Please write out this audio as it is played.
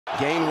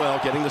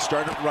Gainwell getting the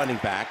start at running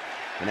back.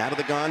 And out of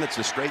the gun, it's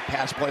a straight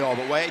pass play all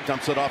the way.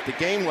 Dumps it off to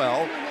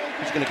Gainwell.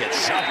 He's going to get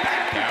shoved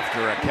back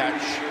after a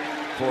catch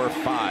for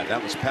 5.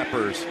 That was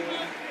Peppers.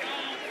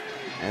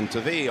 And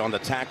Tavai on the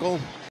tackle.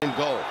 And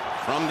goal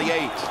from the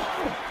 8.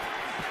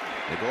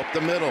 They go up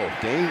the middle.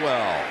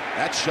 Gainwell.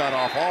 That's shut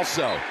off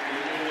also.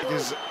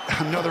 Is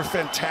another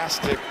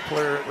fantastic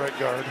player at right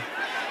guard.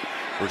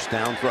 First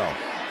down throw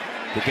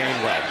to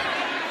Gainwell.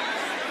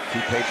 2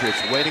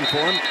 Patriots waiting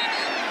for him.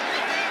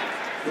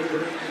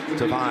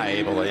 Tavai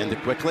able to end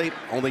it quickly.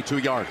 Only 2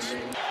 yards. And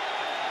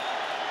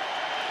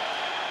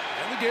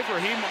the give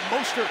Raheem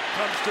Mostert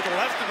comes to the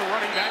left of the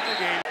running back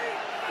again.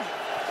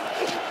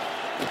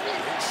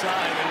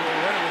 Inside, and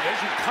we're running with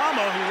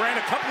Ejikama, who ran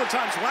a couple of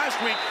times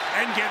last week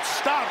and gets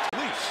stopped.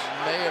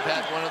 May have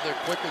had one of their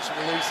quickest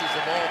releases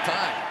of all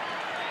time.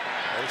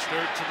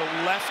 Mostert to the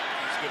left.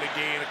 He's going to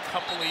gain a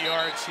couple of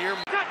yards here.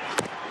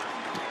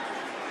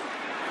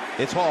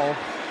 It's Hall.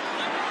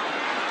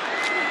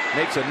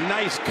 Makes a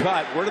nice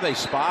cut. Where do they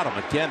spot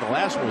him? Again, the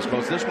last one was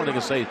close. This one, they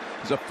can say,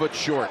 is a foot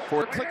short.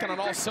 We're clicking on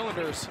all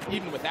cylinders,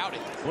 even without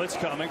it. Blitz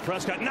coming.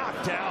 Prescott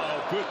knocked down.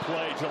 Oh, good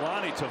play.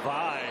 Jahlani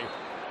Tavai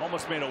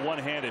almost made a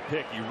one-handed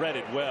pick. You read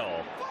it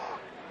well.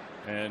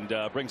 And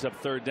brings up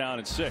 3rd down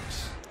and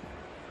 6.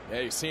 Yeah,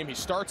 you see him. He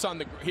starts on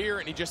the here,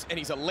 and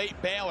he's a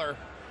late bailer.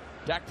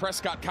 Dak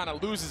Prescott kind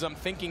of loses him,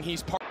 thinking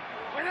he's part.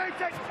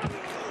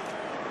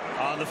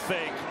 On the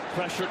fake,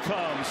 pressure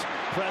comes.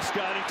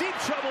 Prescott in deep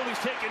trouble. He's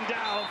taken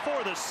down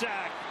for the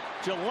sack.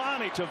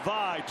 Jahlani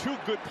Tavai, 2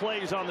 good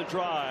plays on the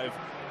drive,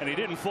 and he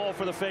didn't fall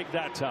for the fake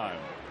that time.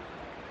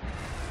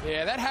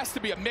 Yeah, that has to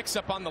be a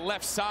mix-up on the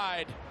left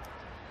side.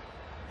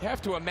 You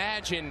have to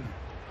imagine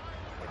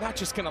we're not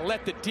just going to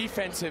let the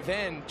defensive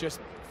end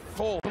just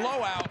full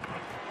blowout.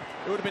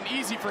 It would have been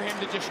easy for him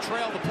to just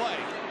trail the play.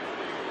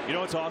 You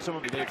know what's awesome?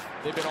 They've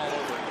been all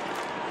over it.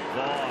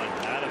 Vaughn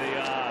out of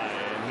the eye,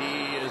 and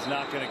he is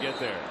not going to get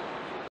there.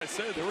 I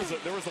said there was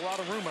a lot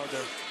of room out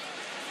there.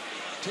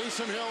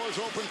 Taysom Hill is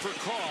open for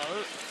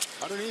Carr.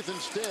 Underneath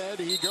instead,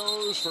 he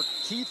goes for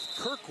Keith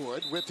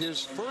Kirkwood with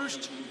his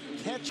first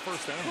catch.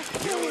 First down.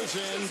 Hill is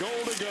in,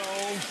 goal to go.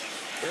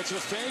 It's a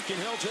fake,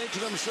 and he'll take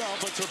it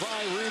himself, but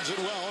Tavai reads it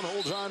well and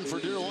holds on for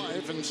dear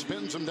life and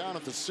spins him down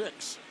at the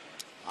 6.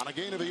 On a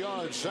gain of a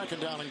yard,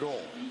 2nd down and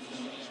goal.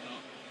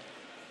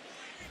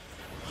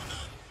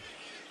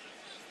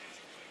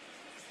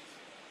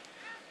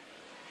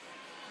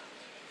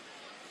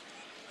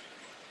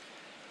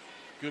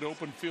 Good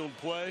open field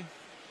play.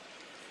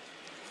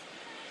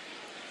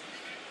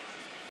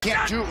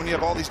 Can't do it when you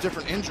have all these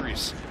different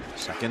injuries.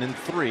 2nd and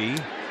 3.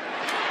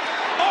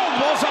 Oh,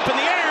 ball's up in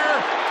the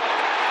air,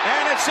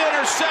 and it's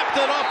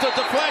intercepted off the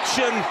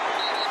deflection.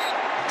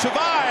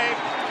 Tavai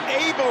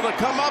able to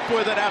come up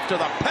with it after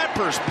the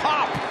Peppers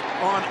pop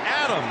on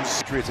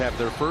Adams. Patriots have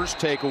their first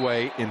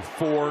takeaway in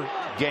 4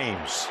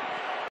 games.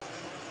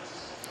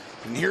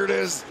 And here it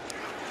is.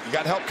 You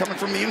got help coming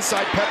from the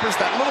inside. Peppers,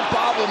 that little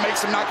bobble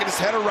makes him not get his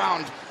head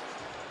around.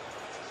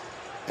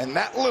 And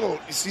that little,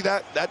 you see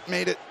that? That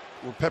made it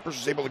where Peppers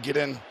was able to get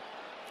in.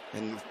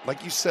 And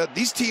like you said,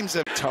 these teams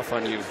are tough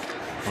on you.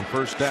 On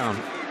 1st down,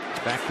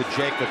 back to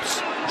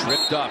Jacobs,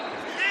 tripped up.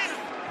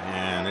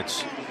 And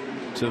it's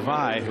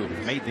Tavai who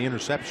made the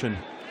interception.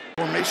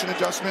 Formation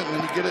adjustment, and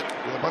then you get it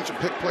with a bunch of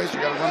pick plays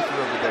you got to run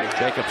through every day.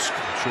 Jacobs,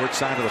 short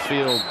side of the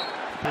field.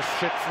 This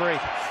fit 3.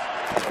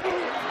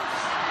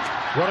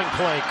 Running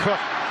play, Cook.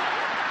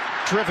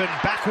 Driven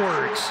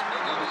backwards.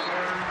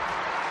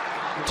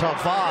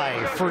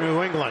 Tavai for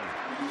New England.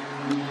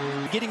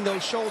 Getting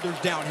those shoulders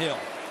downhill.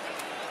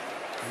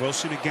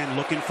 Wilson again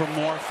looking for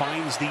more,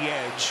 finds the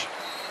edge.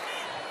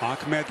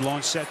 Ahmed,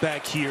 long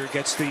setback here,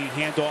 gets the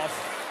handoff.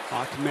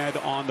 Ahmed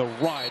on the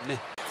run.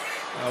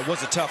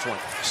 Was a tough one.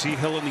 See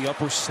Hill in the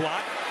upper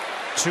slot.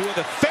 2 of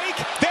the fake.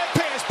 That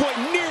pass,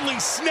 boy, nearly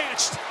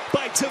snatched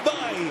by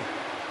Tavai.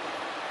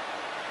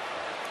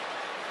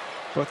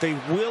 But they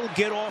will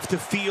get off the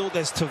field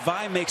as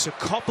Tavai makes a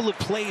couple of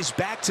plays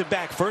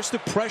back-to-back. First, the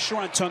pressure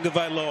on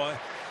Tagovailoa,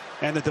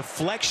 and the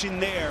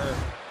deflection there.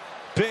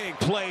 Big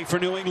play for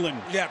New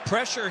England. Yeah,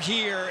 pressure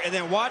here, and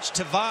then watch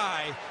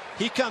Tavai.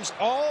 He comes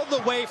all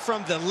the way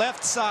from the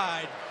left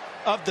side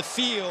of the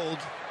field.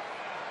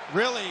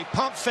 Really,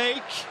 pump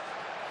fake.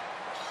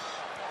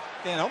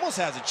 And almost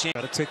has a chance.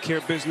 Got to take care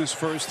of business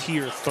first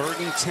here. 3rd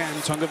and 10.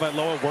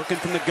 Tagovailoa working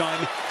from the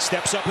gun.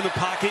 Steps up in the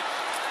pocket.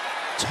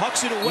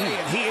 Tucks it away,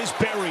 and he is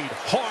buried.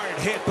 Hard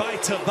hit by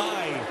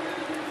Tavai.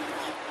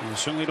 You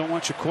certainly don't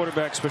want your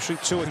quarterback, especially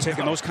Tua,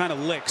 taking those kind of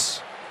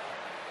licks.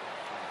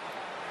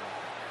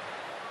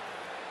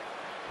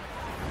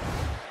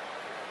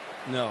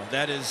 No,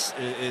 that is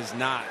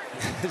not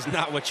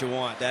what you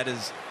want. That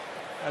is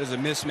a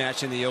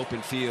mismatch in the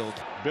open field.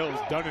 Bill's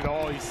done it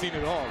all. He's seen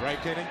it all, right,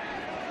 Kenny?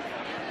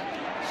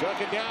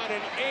 2nd down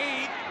and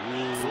 8.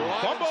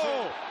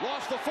 Fumble.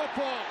 Lost the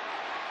football.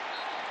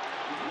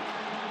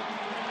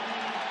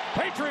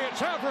 Patriots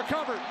have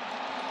recovered.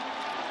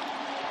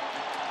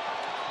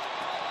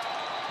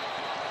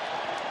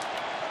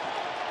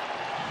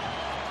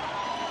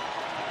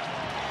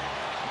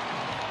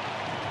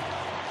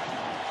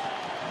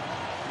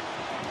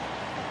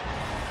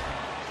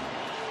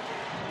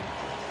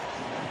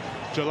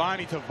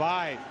 Jahlani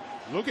Tavai,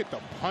 look at the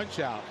punch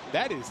out.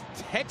 That is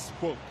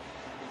textbook.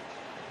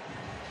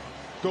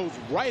 Goes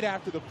right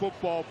after the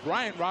football.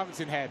 Brian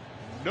Robinson had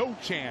no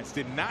chance,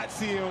 did not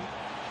see him.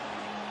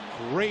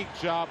 Great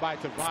job by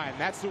Tavai, and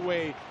that's the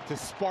way to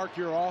spark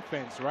your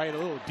offense, right? A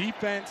little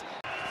defense.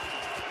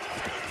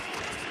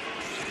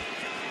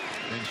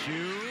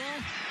 Minshew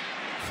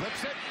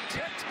flips it,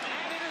 tipped,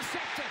 and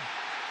intercepted.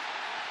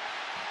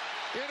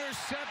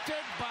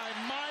 Intercepted by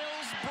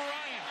Miles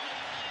Bryant.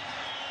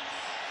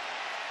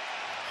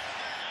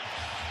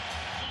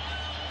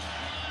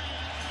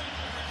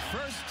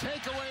 First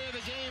takeaway of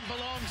the game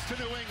belongs to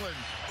New England.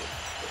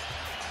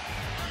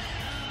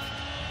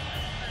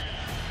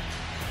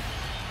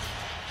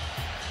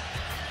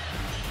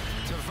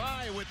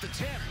 Tavai with the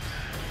tip.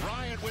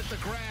 Bryant with the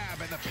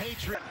grab, and the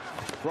Patriots.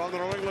 From the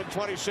New England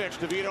 26,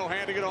 DeVito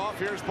handing it off.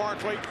 Here's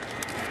Barkley.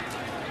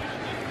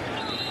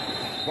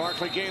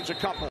 Barkley gains a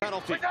couple.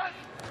 Penalty.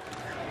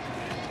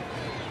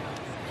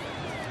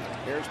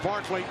 Here's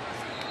Barkley.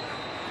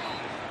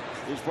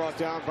 He's brought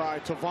down by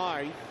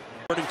Tavai.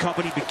 And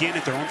company begin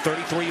at their own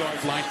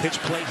 33-yard line. Pitch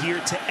play here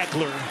to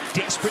Eckler.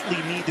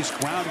 Desperately need this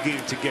ground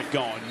game to get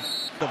going.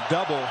 The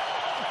double,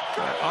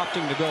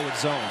 opting to go with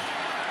zone.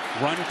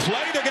 Run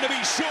play, they're going to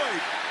be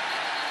short.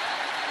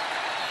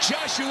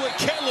 Joshua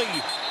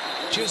Kelly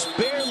just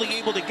barely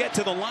able to get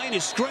to the line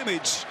of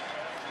scrimmage.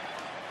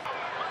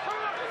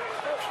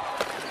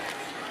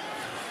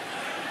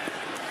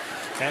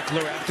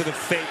 Eckler after the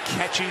fake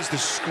catches the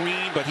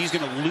screen, but he's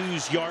going to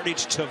lose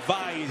yardage.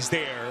 Tavai is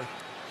there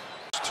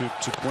to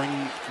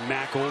bring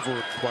Mack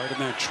over part of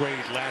that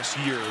trade last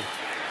year.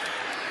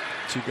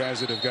 Two guys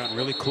that have gotten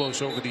really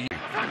close over the year.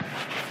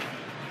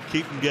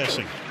 Keep them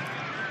guessing.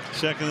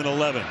 2nd and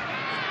 11.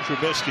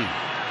 Trubisky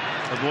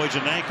avoids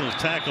an ankle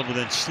tackle, but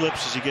then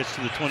slips as he gets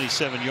to the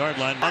 27-yard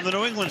line. On the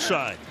New England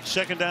side,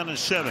 2nd down and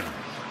 7.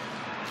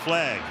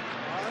 Flag.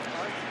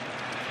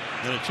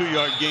 And a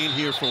 2-yard gain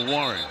here for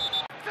Warren.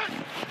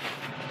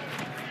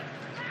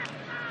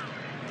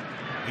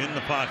 In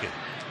the pocket.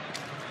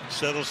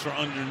 Settles for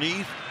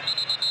underneath.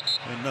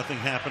 And nothing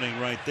happening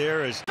right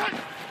there as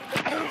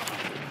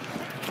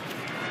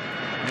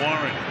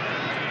Warren.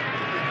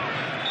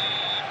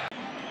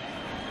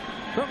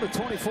 From the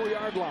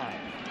 24-yard line.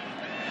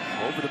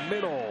 Over the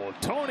middle.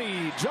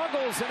 Tony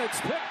juggles, and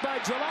it's picked by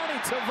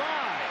Jahlani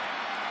Tavai.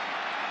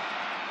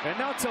 And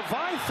now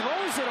Tavai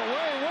throws it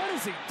away. What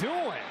is he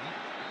doing?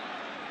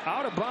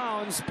 Out of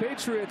bounds.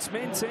 Patriots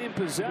maintain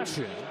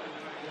possession.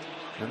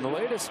 And the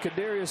latest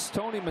Kadarius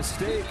Toney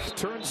mistake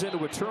turns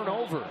into a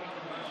turnover.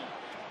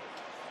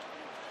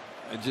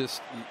 And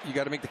just, you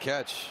got to make the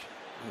catch.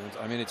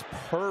 I mean, it's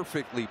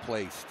perfectly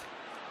placed.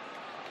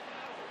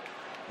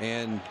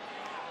 And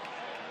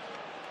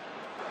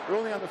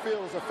early on the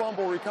field is a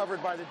fumble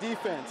recovered by the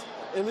defense.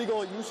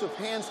 Illegal use of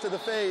hands to the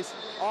face.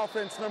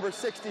 Offense number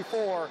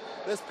 64.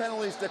 This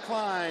penalty's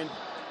declined.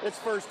 It's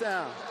 1st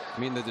down. I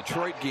mean, the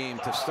Detroit game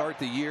to start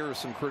the year is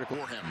some critical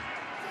for him.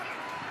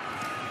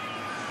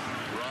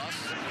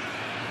 Ross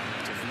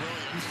to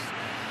Williams.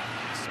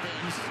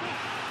 Spins.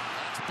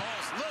 That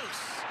ball's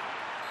loose.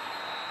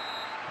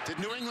 Did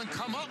New England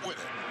come up with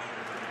it?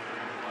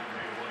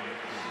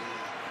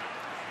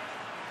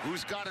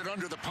 Who's got it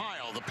under the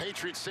pile? The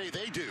Patriots say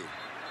they do.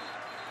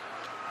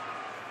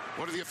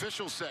 What do the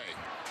officials say?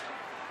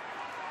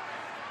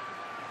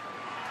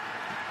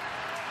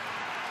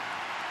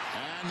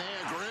 And they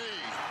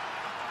agree.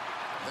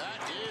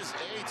 That is a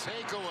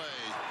takeaway.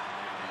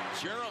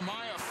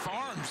 Jeremiah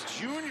Farms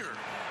Jr.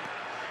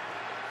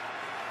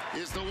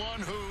 is the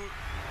one who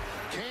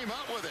came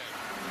up with it.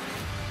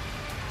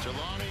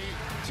 Jahlani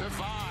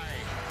Tavai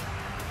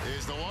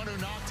is the one who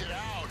knocked it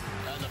out.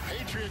 And the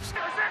Patriots.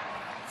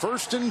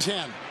 1st and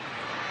 10.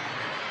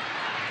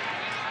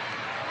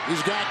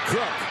 He's got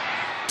Cook.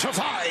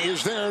 Tavai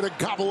is there to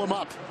gobble him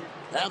up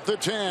at the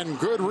 10.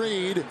 Good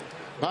read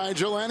by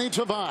Jahlani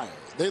Tavai.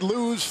 They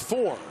lose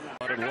 4.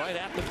 Right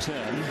at the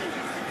 10.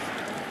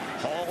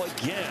 Hall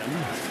again.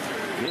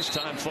 This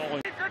time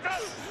falling.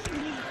 After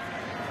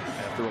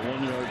a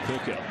 1-yard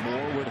pickup.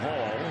 Moore with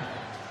Hall.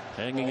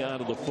 Hanging out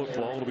of the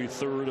football to be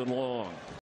 3rd and long.